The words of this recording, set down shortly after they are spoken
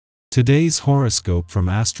Today's horoscope from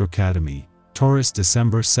Astrocademy, Taurus,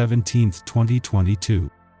 December 17, 2022.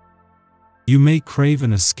 You may crave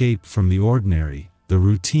an escape from the ordinary, the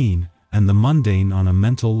routine, and the mundane on a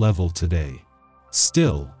mental level today.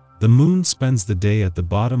 Still, the moon spends the day at the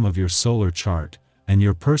bottom of your solar chart, and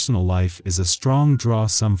your personal life is a strong draw.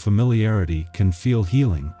 Some familiarity can feel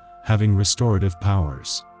healing, having restorative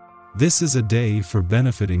powers. This is a day for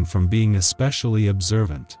benefiting from being especially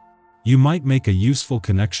observant. You might make a useful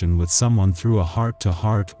connection with someone through a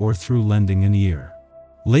heart-to-heart or through lending an ear.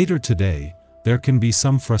 Later today, there can be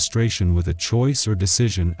some frustration with a choice or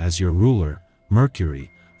decision as your ruler, Mercury,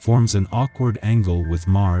 forms an awkward angle with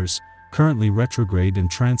Mars, currently retrograde and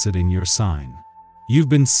transiting your sign. You've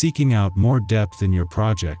been seeking out more depth in your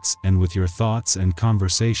projects and with your thoughts and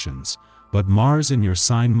conversations, but Mars in your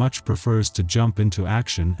sign much prefers to jump into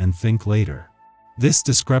action and think later. This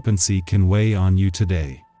discrepancy can weigh on you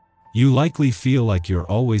today. You likely feel like you're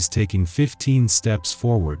always taking 15 steps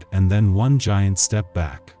forward and then one giant step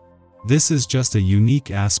back. This is just a unique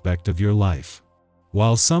aspect of your life.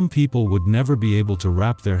 While some people would never be able to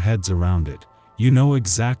wrap their heads around it, you know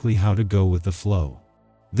exactly how to go with the flow.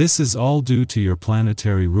 This is all due to your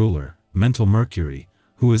planetary ruler, mental Mercury,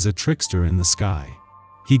 who is a trickster in the sky.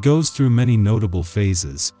 He goes through many notable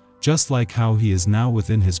phases, just like how he is now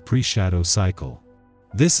within his pre-shadow cycle.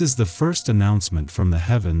 This is the first announcement from the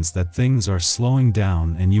heavens that things are slowing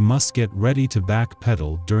down and you must get ready to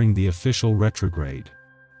backpedal during the official retrograde.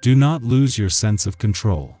 Do not lose your sense of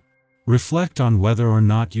control. Reflect on whether or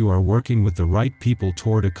not you are working with the right people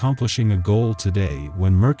toward accomplishing a goal today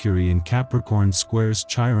when Mercury in Capricorn squares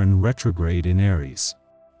Chiron retrograde in Aries.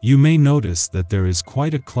 You may notice that there is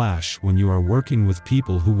quite a clash when you are working with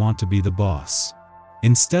people who want to be the boss.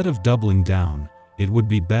 Instead of doubling down, it would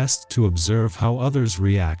be best to observe how others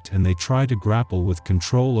react and they try to grapple with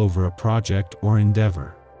control over a project or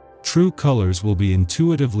endeavor. True colors will be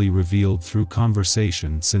intuitively revealed through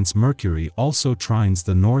conversation since Mercury also trines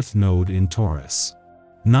the North Node in Taurus.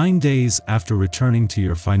 9 days after returning to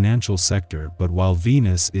your financial sector, but while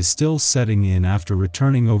Venus is still setting in after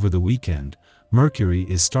returning over the weekend, Mercury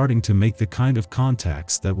is starting to make the kind of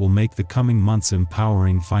contacts that will make the coming months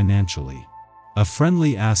empowering financially. A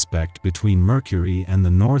friendly aspect between Mercury and the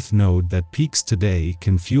North Node that peaks today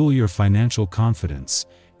can fuel your financial confidence,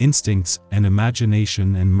 instincts, and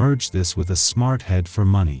imagination, and merge this with a smart head for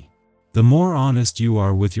money. The more honest you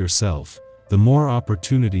are with yourself, the more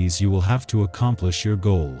opportunities you will have to accomplish your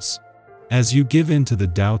goals. As you give in to the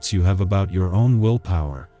doubts you have about your own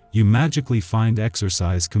willpower, you magically find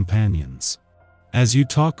exercise companions. As you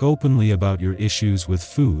talk openly about your issues with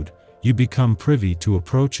food, you become privy to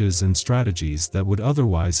approaches and strategies that would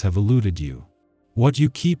otherwise have eluded you. What you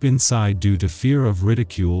keep inside due to fear of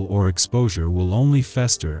ridicule or exposure will only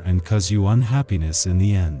fester and cause you unhappiness in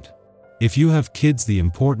the end. If you have kids, the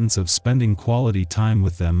importance of spending quality time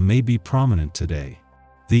with them may be prominent today.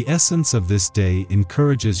 The essence of this day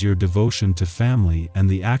encourages your devotion to family and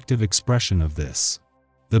the active expression of this.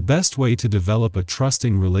 The best way to develop a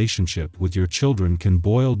trusting relationship with your children can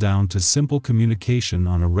boil down to simple communication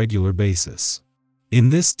on a regular basis.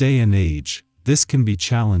 In this day and age, this can be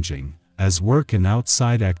challenging, as work and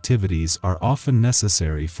outside activities are often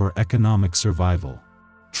necessary for economic survival.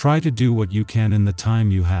 Try to do what you can in the time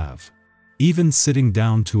you have. Even sitting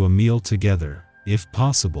down to a meal together, if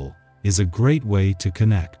possible, is a great way to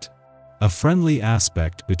connect. A friendly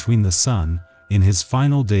aspect between the Sun, in his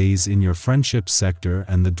final days in your friendship sector,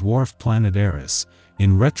 and the dwarf planet Eris,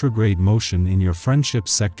 in retrograde motion in your friendship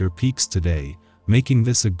sector, peaks today, making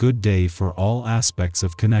this a good day for all aspects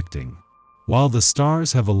of connecting. While the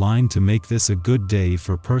stars have aligned to make this a good day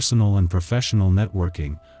for personal and professional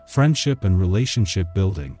networking, friendship and relationship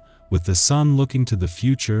building, with the Sun looking to the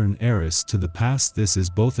future and Eris to the past, this is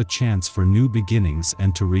both a chance for new beginnings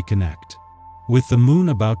and to reconnect. With the moon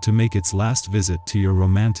about to make its last visit to your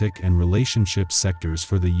romantic and relationship sectors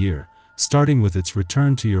for the year, starting with its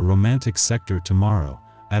return to your romantic sector tomorrow,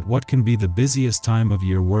 at what can be the busiest time of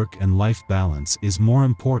year, work and life balance is more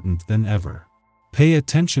important than ever. Pay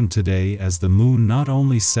attention today as the moon not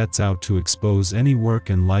only sets out to expose any work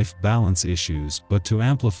and life balance issues but to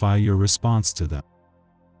amplify your response to them.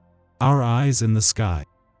 Our eyes in the sky.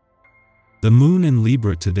 The moon in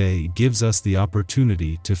Libra today gives us the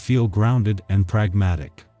opportunity to feel grounded and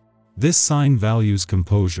pragmatic. This sign values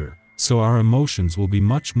composure, so our emotions will be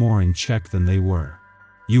much more in check than they were.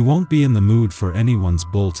 You won't be in the mood for anyone's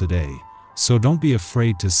bull today, so don't be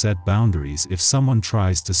afraid to set boundaries if someone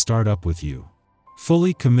tries to start up with you.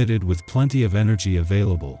 Fully committed with plenty of energy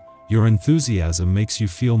available, your enthusiasm makes you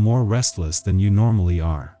feel more restless than you normally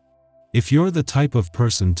are. If you're the type of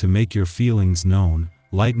person to make your feelings known,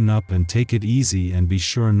 lighten up and take it easy, and be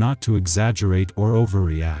sure not to exaggerate or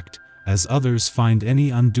overreact, as others find any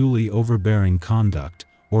unduly overbearing conduct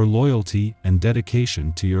or loyalty and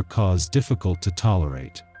dedication to your cause difficult to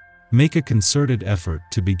tolerate. Make a concerted effort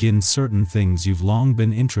to begin certain things you've long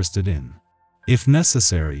been interested in. If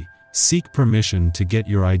necessary, seek permission to get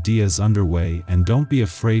your ideas underway, and don't be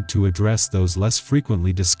afraid to address those less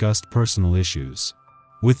frequently discussed personal issues.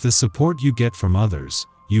 With the support you get from others,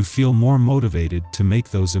 you feel more motivated to make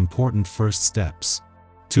those important first steps.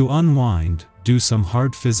 To unwind, do some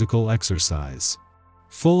hard physical exercise.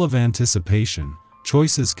 Full of anticipation,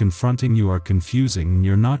 choices confronting you are confusing, and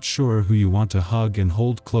you're not sure who you want to hug and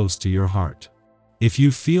hold close to your heart. If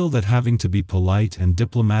you feel that having to be polite and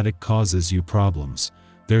diplomatic causes you problems,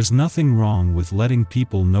 there's nothing wrong with letting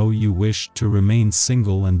people know you wish to remain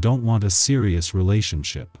single and don't want a serious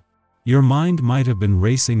relationship. Your mind might have been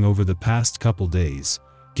racing over the past couple days,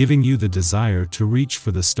 giving you the desire to reach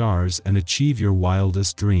for the stars and achieve your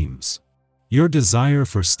wildest dreams. Your desire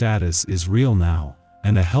for status is real now,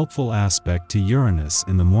 and a helpful aspect to Uranus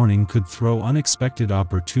in the morning could throw unexpected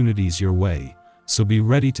opportunities your way, so be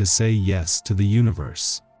ready to say yes to the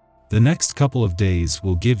universe. The next couple of days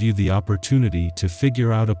will give you the opportunity to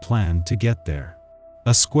figure out a plan to get there.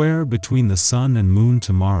 A square between the Sun and Moon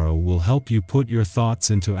tomorrow will help you put your thoughts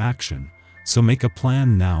into action, so make a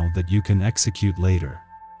plan now that you can execute later.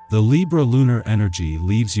 The Libra lunar energy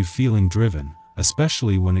leaves you feeling driven,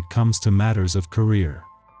 especially when it comes to matters of career.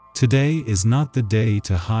 Today is not the day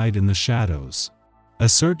to hide in the shadows.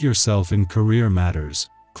 Assert yourself in career matters,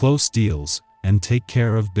 close deals, and take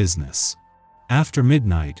care of business. After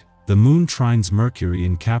midnight, the Moon trines Mercury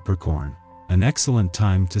in Capricorn, an excellent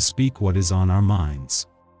time to speak what is on our minds.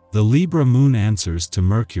 The Libra Moon answers to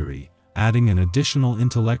Mercury, adding an additional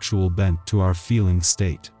intellectual bent to our feeling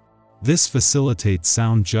state. This facilitates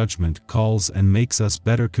sound judgment calls and makes us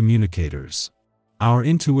better communicators. Our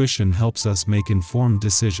intuition helps us make informed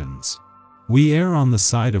decisions. We err on the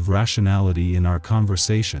side of rationality in our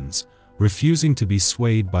conversations, refusing to be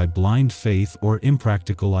swayed by blind faith or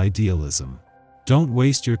impractical idealism. Don't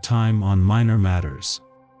waste your time on minor matters.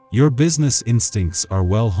 Your business instincts are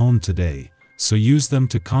well honed today, so use them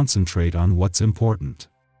to concentrate on what's important.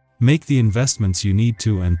 Make the investments you need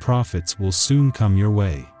to, and profits will soon come your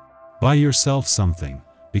way. Buy yourself something,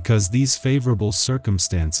 because these favorable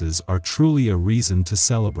circumstances are truly a reason to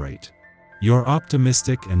celebrate. Your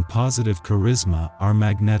optimistic and positive charisma are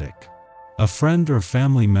magnetic. A friend or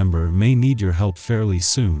family member may need your help fairly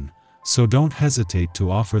soon, so don't hesitate to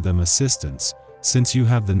offer them assistance, since you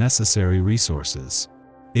have the necessary resources.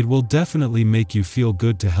 It will definitely make you feel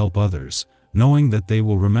good to help others, knowing that they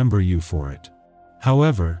will remember you for it.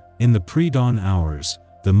 However, in the pre-dawn hours,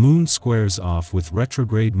 the Moon squares off with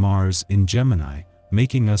retrograde Mars in Gemini,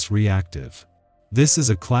 making us reactive. This is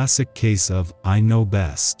a classic case of "I know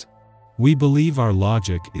best." We believe our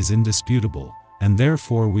logic is indisputable, and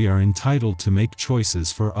therefore we are entitled to make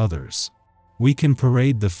choices for others. We can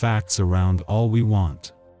parade the facts around all we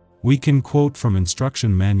want. We can quote from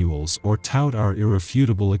instruction manuals or tout our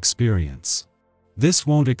irrefutable experience. This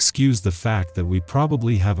won't excuse the fact that we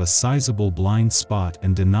probably have a sizable blind spot,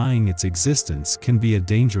 and denying its existence can be a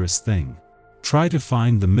dangerous thing. Try to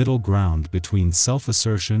find the middle ground between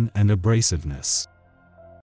self-assertion and abrasiveness.